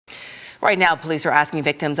Right now, police are asking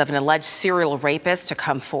victims of an alleged serial rapist to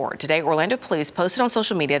come forward. Today, Orlando police posted on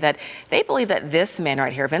social media that they believe that this man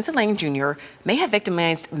right here, Vincent Lang Jr., may have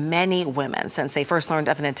victimized many women since they first learned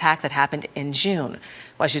of an attack that happened in June.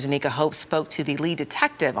 WESH News' Anika Hope spoke to the lead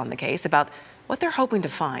detective on the case about what they're hoping to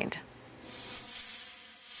find.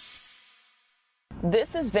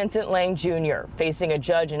 This is Vincent Lang Jr. facing a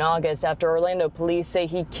judge in August after Orlando police say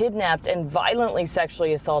he kidnapped and violently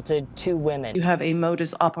sexually assaulted 2 women. You have a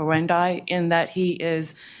modus operandi in that he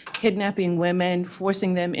is kidnapping women,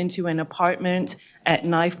 forcing them into an apartment at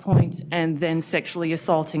knife point, and then sexually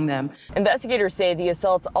assaulting them. Investigators say the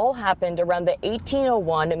assaults all happened around the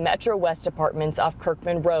 1801 Metro West apartments off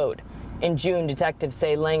Kirkman Road. In June, detectives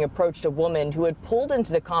say Lang approached a woman who had pulled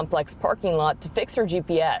into the complex parking lot to fix her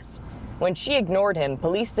GPS. When she ignored him,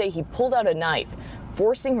 police say he pulled out a knife,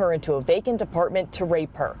 forcing her into a vacant apartment to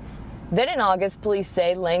rape her. Then in August, police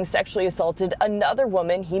say Lang sexually assaulted another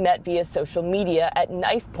woman he met via social media at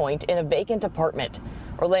knife point in a vacant apartment.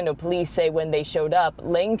 Orlando police say when they showed up,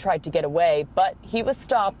 Lang tried to get away, but he was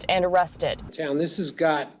stopped and arrested. This has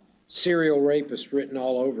got serial rapist written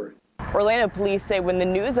all over it. Orlando police say when the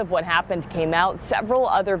news of what happened came out, several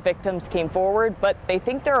other victims came forward, but they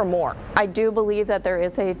think there are more. I do believe that there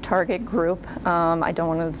is a target group. I don't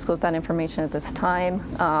want to disclose that information at this time,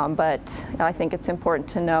 but I think it's important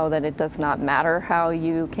to know that it does not matter how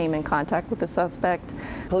you came in contact with the suspect.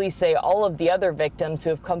 Police say all of the other victims who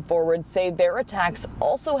have come forward say their attacks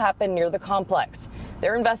also happened near the complex.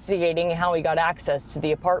 They're investigating how he got access to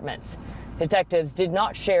the apartments. Detectives did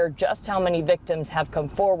not share just how many victims have come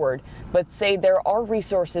forward, but say there are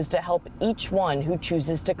resources to help each one who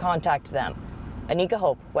chooses to contact them. Anika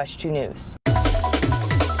Hope, WESH 2 News.